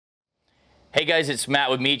Hey guys, it's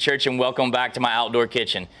Matt with Meat Church and welcome back to my outdoor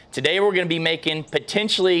kitchen. Today we're going to be making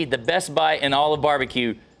potentially the best bite in all of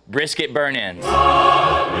barbecue, brisket burnt ends.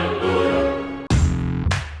 Hallelujah.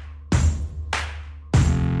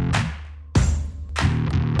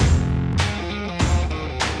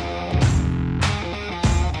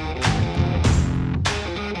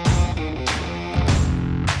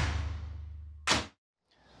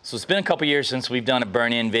 So it's been a couple years since we've done a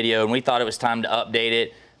burnt end video and we thought it was time to update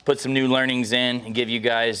it, put some new learnings in, and give you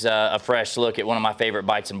guys a fresh look at one of my favorite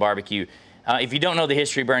bites in barbecue. If you don't know the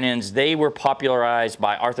history of burnt ends, they were popularized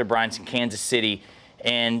by Arthur Bryant in Kansas City.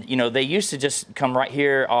 And you know, they used to just come right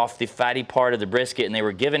here off the fatty part of the brisket and they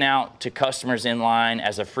were given out to customers in line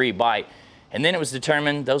as a free bite. And then it was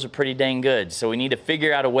determined those are pretty dang good. So we need to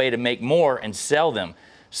figure out a way to make more and sell them.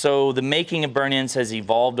 So the making of burnt ends has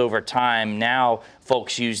evolved over time. Now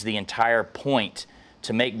folks use the entire point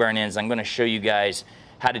to make burnt ends. I'm going to show you guys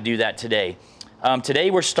how to do that today.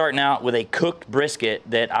 Today we're starting out with a cooked brisket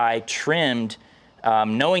that I trimmed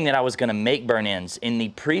knowing that I was going to make burnt ends. In the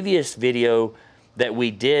previous video that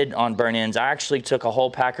we did on burnt ends, I actually took a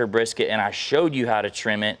whole packer brisket and I showed you how to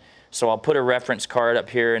trim it. So I'll put a reference card up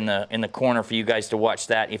here in the corner for you guys to watch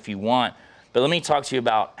that if you want. But let me talk to you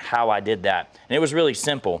about how I did that. And it was really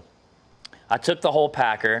simple. I took the whole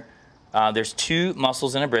packer. There's two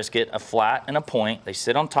muscles in a brisket, a flat and a point. They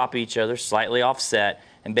sit on top of each other, slightly offset.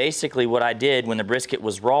 And basically what I did when the brisket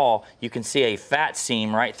was raw, you can see a fat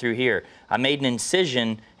seam right through here. I made an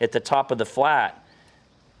incision at the top of the flat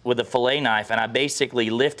with a fillet knife and I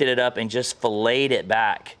basically lifted it up and just filleted it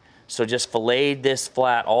back. So just filleted this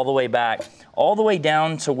flat all the way back, all the way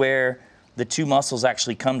down to where the two muscles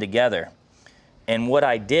actually come together. And what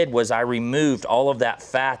I did was I removed all of that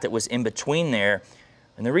fat that was in between there.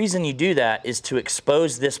 And the reason you do that is to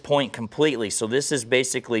expose this point completely. So this is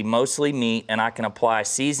basically mostly meat and I can apply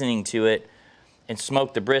seasoning to it and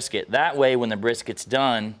smoke the brisket. That way when the brisket's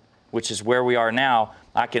done, which is where we are now,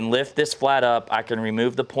 I can lift this flat up, I can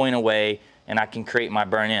remove the point away, and I can create my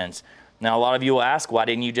burnt ends. Now a lot of you will ask, why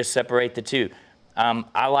didn't you just separate the two?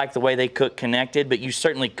 I like the way they cook connected, but you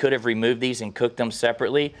certainly could have removed these and cooked them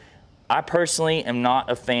separately. I personally am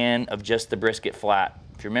not a fan of just the brisket flat.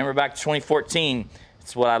 If you remember back to 2014,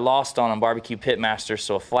 it's what I lost on Barbecue Pitmaster,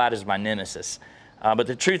 so a flat is my nemesis. But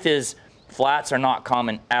the truth is, flats are not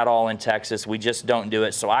common at all in Texas. We just don't do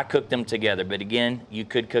it, so I cook them together. But again, you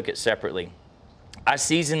could cook it separately. I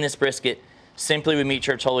seasoned this brisket simply with Meat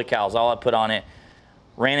Church Holy Cows, all I put on it.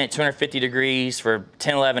 Ran it 250 degrees for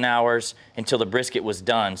 10, 11 hours until the brisket was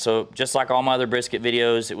done. So just like all my other brisket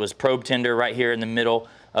videos, it was probe tender right here in the middle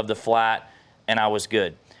of the flat, and I was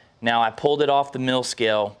good. Now I pulled it off the mill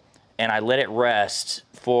scale and I let it rest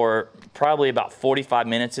for probably about 45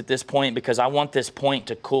 minutes at this point because I want this point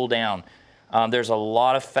to cool down. There's a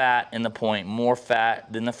lot of fat in the point, more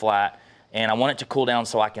fat than the flat, and I want it to cool down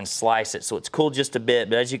so I can slice it. So it's cooled just a bit,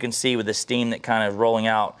 but as you can see with the steam that kind of rolling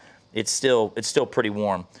out, it's still pretty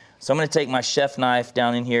warm. So I'm gonna take my chef knife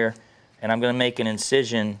down in here and I'm gonna make an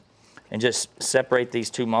incision and just separate these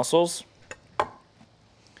two muscles.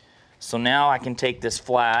 So now I can take this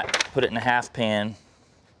flat, put it in a half pan,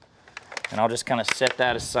 and I'll just kind of set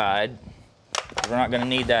that aside. We're not gonna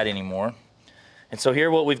need that anymore. And so here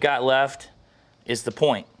what we've got left is the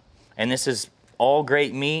point. And this is all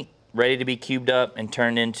great meat, ready to be cubed up and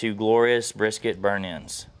turned into glorious brisket burnt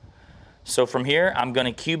ends. So from here, I'm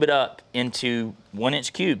gonna cube it up into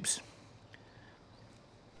 1-inch cubes.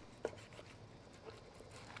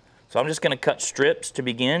 So I'm just gonna cut strips to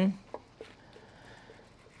begin.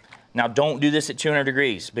 Now don't do this at 200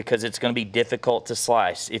 degrees because it's going to be difficult to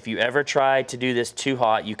slice. If you ever try to do this too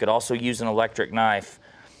hot, you could also use an electric knife.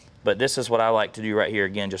 But this is what I like to do right here.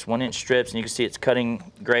 Again, just 1-inch strips, and you can see it's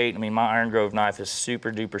cutting great. I mean, my Iron Grove knife is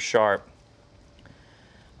super duper sharp.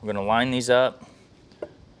 We're going to line these up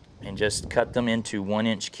and just cut them into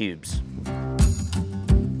 1-inch cubes.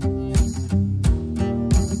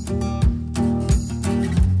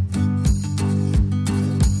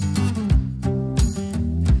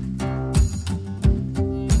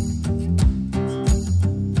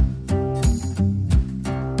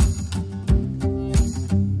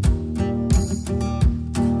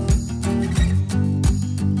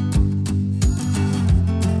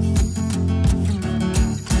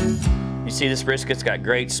 See, this brisket's got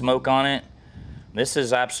great smoke on it. This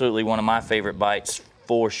is absolutely one of my favorite bites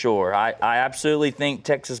for sure. I absolutely think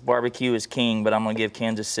Texas barbecue is king, but I'm gonna give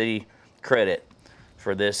Kansas City credit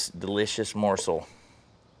for this delicious morsel.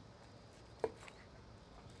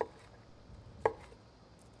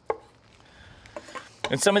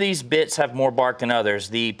 And some of these bits have more bark than others.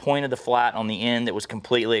 The point of the flat on the end that was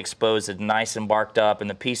completely exposed is nice and barked up, and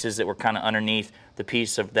the pieces that were kind of underneath the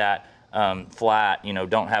piece of that flat, you know,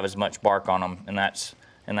 don't have as much bark on them, and that's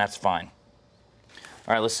fine.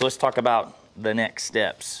 All right, let's talk about the next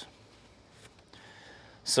steps.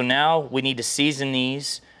 So now we need to season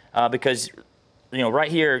these because, you know,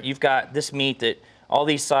 right here you've got this meat that all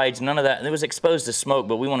these sides, none of that, it was exposed to smoke,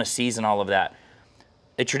 but we want to season all of that.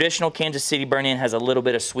 A traditional Kansas City burnt-in has a little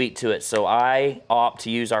bit of sweet to it, so I opt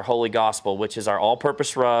to use our Holy Gospel, which is our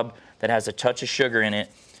all-purpose rub that has a touch of sugar in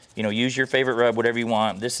it. You know, use your favorite rub, whatever you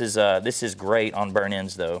want. This is great on burnt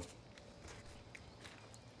ends, though.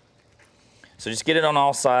 So just get it on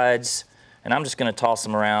all sides, and I'm just going to toss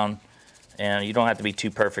them around, and you don't have to be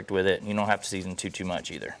too perfect with it. You don't have to season too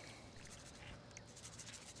much either.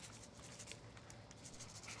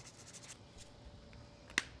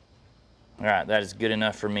 All right, that is good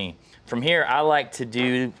enough for me. From here, I like to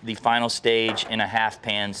do the final stage in a half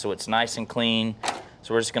pan so it's nice and clean.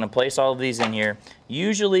 So we're just gonna place all of these in here.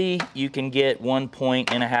 Usually you can get 1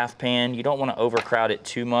 point in a half pan. You don't wanna overcrowd it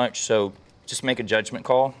too much, so just make a judgment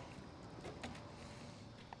call.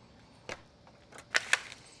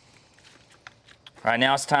 All right,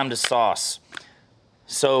 now it's time to sauce.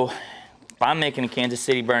 So if I'm making a Kansas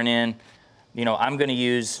City burnt-in, you know, I'm gonna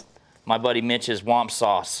use my buddy Mitch's Womp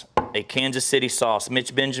sauce, a Kansas City sauce.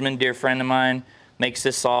 Mitch Benjamin, dear friend of mine, makes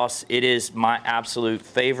this sauce. It is my absolute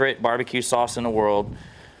favorite barbecue sauce in the world.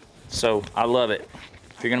 So I love it.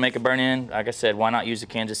 If you're gonna make a burnt-in, like I said, why not use the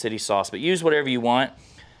Kansas City sauce? But use whatever you want.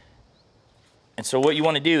 And so what you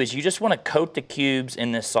wanna do is you just wanna coat the cubes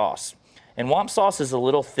in this sauce. And Womp sauce is a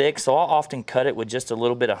little thick, so I'll often cut it with just a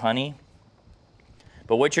little bit of honey.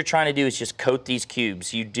 But what you're trying to do is just coat these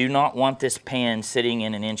cubes. You do not want this pan sitting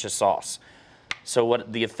in an inch of sauce. So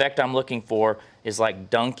what the effect I'm looking for is like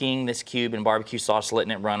dunking this cube in barbecue sauce,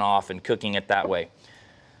 letting it run off and cooking it that way.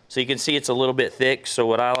 So you can see it's a little bit thick. So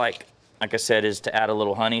what I like I said, is to add a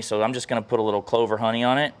little honey. So I'm just gonna put a little clover honey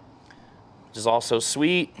on it, which is also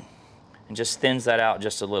sweet and just thins that out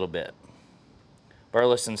just a little bit.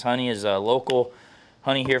 Burleson's honey is a local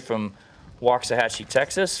honey here from Waxahachie,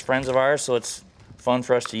 Texas, friends of ours, so it's fun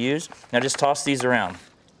for us to use. Now just toss these around.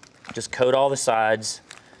 Just coat all the sides,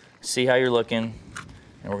 see how you're looking,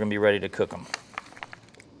 and we're gonna be ready to cook them.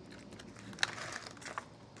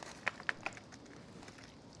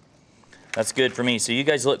 That's good for me. So you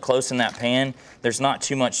guys look close in that pan. There's not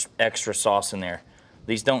too much extra sauce in there.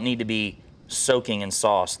 These don't need to be soaking in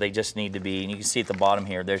sauce. They just need to be, and you can see at the bottom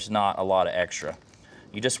here, there's not a lot of extra.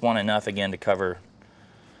 You just want enough, again, to cover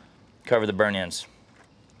the burnt ends.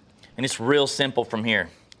 And it's real simple from here.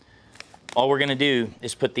 All we're gonna do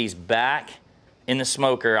is put these back in the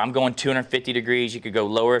smoker. I'm going 250 degrees. You could go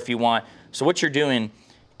lower if you want. So what you're doing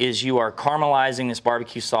is you are caramelizing this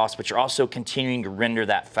barbecue sauce, but you're also continuing to render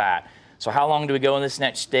that fat. So how long do we go in this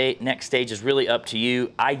next stage is really up to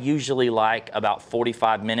you. I usually like about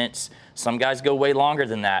 45 minutes. Some guys go way longer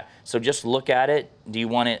than that. So just look at it. Do you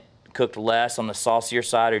want it cooked less on the saucier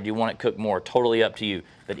side, or do you want it cooked more? Totally up to you.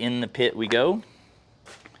 But in the pit we go.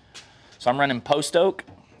 So I'm running post oak,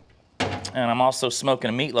 and I'm also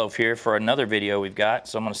smoking a meatloaf here for another video we've got.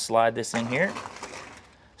 So I'm gonna slide this in here.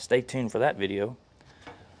 Stay tuned for that video.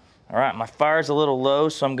 All right, my fire's a little low,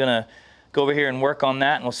 so I'm gonna go over here and work on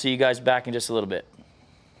that, and we'll see you guys back in just a little bit.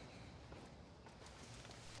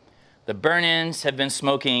 The burnt ends have been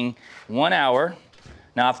smoking 1 hour.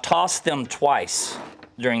 Now I've tossed them twice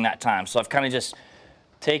during that time. So I've kind of just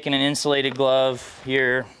taken an insulated glove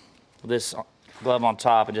here, this glove on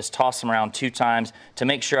top, and just tossed them around 2 times to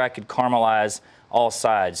make sure I could caramelize all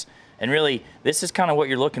sides. And really, this is kind of what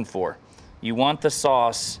you're looking for. You want the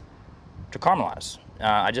sauce to caramelize.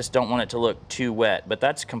 I just don't want it to look too wet, but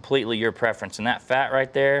that's completely your preference. And that fat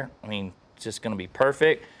right there, I mean, it's just gonna be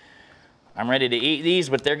perfect. I'm ready to eat these,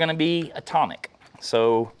 but they're gonna be atomic.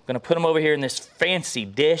 So I'm gonna put them over here in this fancy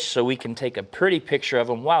dish so we can take a pretty picture of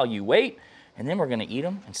them while you wait, and then we're gonna eat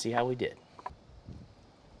them and see how we did.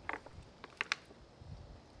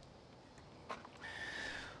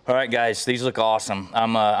 All right, guys, these look awesome.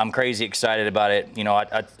 I'm crazy excited about it. You know,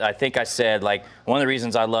 I think I said, like, one of the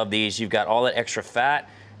reasons I love these, you've got all that extra fat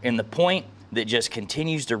in the point that just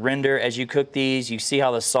continues to render as you cook these. You see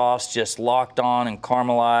how the sauce just locked on and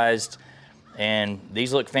caramelized, and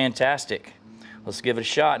these look fantastic. Let's give it a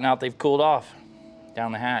shot now that they've cooled off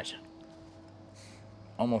down the hatch.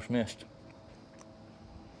 Almost missed.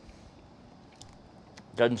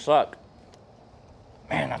 Doesn't suck.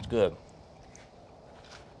 Man, that's good.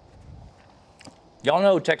 Y'all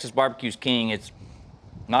know Texas barbecue's king. It's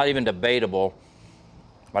not even debatable,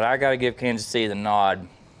 but I gotta give Kansas City the nod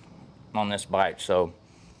on this bite. So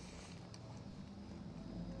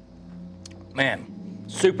Man,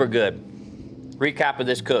 super good. Recap of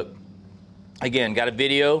this cook. Again, got a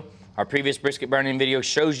video. Our previous brisket burn-in video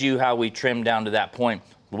shows you how we trimmed down to that point.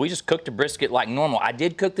 But we just cooked a brisket like normal. I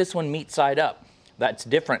did cook this one meat side up. That's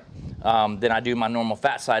different than I do my normal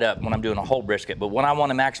fat side up when I'm doing a whole brisket. But when I want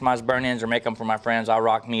to maximize burn-ins or make them for my friends, I'll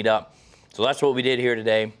rock meat up. So that's what we did here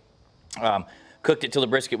today. Cooked it till the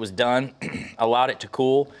brisket was done, allowed it to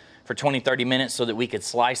cool for 20-30 minutes so that we could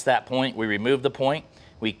slice that point. We removed the point.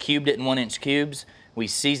 We cubed it in 1-inch cubes. We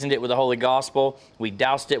seasoned it with the Holy Gospel. We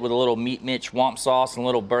doused it with a little Meat Mitch Womp sauce and a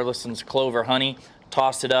little Burleson's clover honey.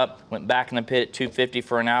 Tossed it up, went back in the pit at 250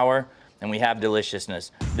 for an hour, and we have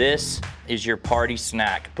deliciousness. This is your party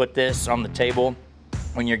snack. Put this on the table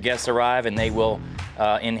when your guests arrive and they will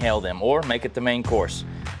inhale them, or make it the main course.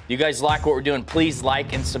 If you guys like what we're doing, please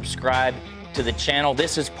like and subscribe to the channel.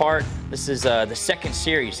 This is the second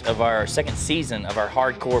season of our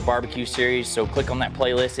hardcore barbecue series, so click on that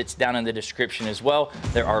playlist. It's down in the description as well.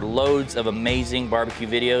 There are loads of amazing barbecue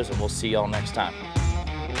videos, and we'll see y'all next time.